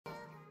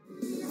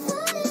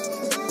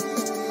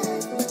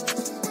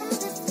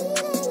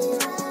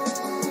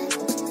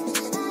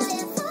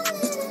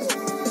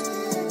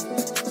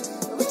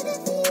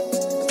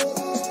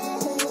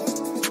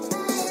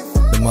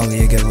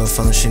Molly, you get a little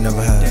feeling she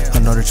never had. I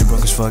know that you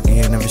broke as fuck, you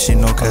ain't never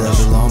seen no cash. I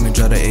love the homie,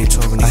 drive the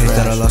 812 when he I hate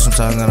that I lost some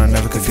time that I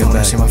never could get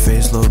back. See my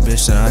face, little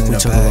bitch, that I need a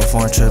took a little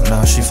foreign trip,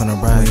 now she finna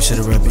brag. You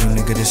should've rep you,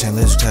 nigga, this ain't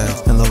laser tag.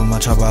 In love with my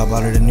chopper, I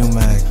bought her the new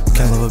mag.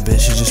 Can't love a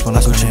bitch, she just wanna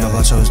go chain. I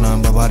so it's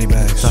nothing but body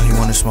bags. Thought he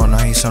wanted smoke,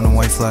 now he's sounding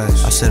white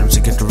flags. I set up to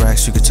get the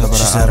racks, you could tell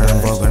by the eye. I'm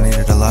broke, I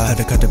needed a lot.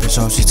 Had to cut the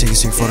bitch off, she take a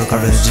sick photo. I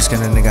really just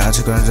get a nigga, I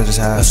took her under his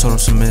hat. I sold him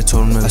some mid,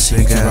 told him I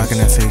see you keep rocking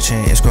that fake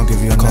chain, it's gon'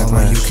 give you a call.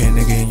 You can't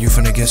nigga, and you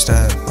finna get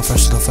stabbed. I'm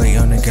fresh to the fight,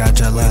 young nigga, I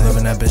jet lag.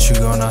 Living that bitch, you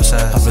going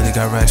outside. I really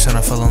got racks and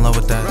I fell in love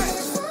with that.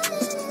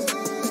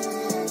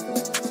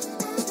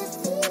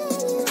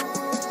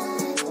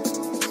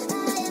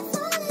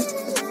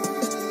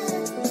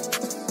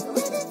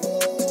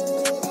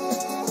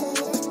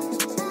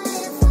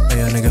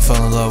 Nigga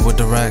fell in love with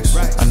the racks.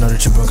 I know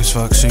that you broke as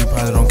fuck, so you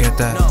probably don't get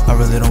that. I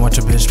really don't want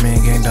your bitch, me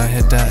and gang done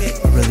hit that.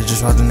 I really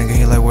just robbed the nigga,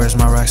 he like, where's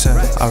my racks at?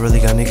 I really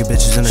got nigga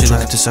bitches in the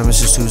trap. She like the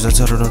 762s, I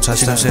told her don't touch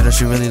that. She say that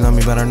she really love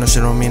me, but I know she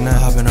don't mean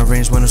that. Hop in her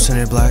range, windows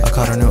tinted black. I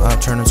caught her new op,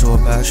 turned into a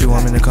bat. She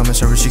want me to come and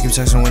serve her, she keep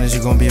texting, when is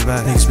you gon' be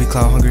back? Niggas be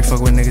clout hungry, fuck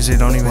with niggas, they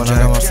don't even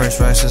jack. I got my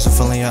first racks, that's a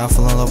feeling, yeah, I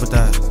fell in love with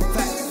that.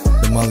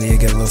 Molly, you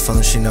get a little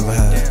feeling she never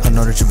had. I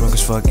know that you broke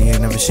as fuck, you ain't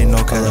never seen no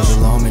cash. I love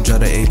the homie,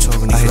 drive the 812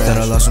 when he I hate that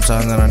I lost some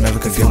time that I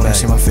never could get back.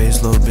 See my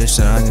face, little bitch,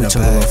 that I need a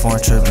took a little foreign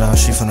trip, now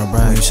she finna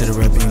brag. You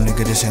should've rep you,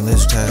 nigga, this ain't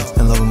laser tag.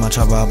 In love with my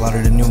chopper, I bought her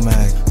the new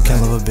mag.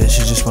 Can't love a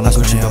bitch, she just wanna go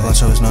chain. I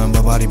so it's nothing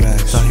but body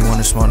bags. Thought he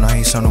wanted smoke, now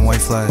he's sounding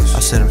white flags.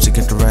 I set up to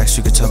get the racks,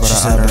 you could tell by the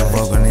eye. I'm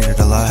broke, I needed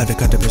a lot. Had to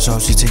cut the bitch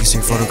off, she take a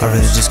sick photo. I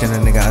really just get a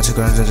nigga, I took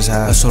her under his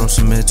hat. I sold him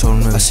some mid,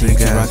 told him I see you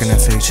keep rocking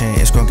that fake chain,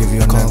 it's gon' give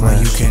you a call.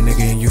 You can't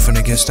nigga, and you finna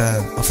get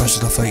stabbed. I'm fresh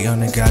to the fight, young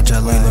nigga,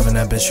 jet lag. Living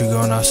that bitch, you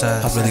going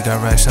outside. I really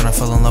got racks and I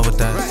fell in love with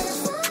that.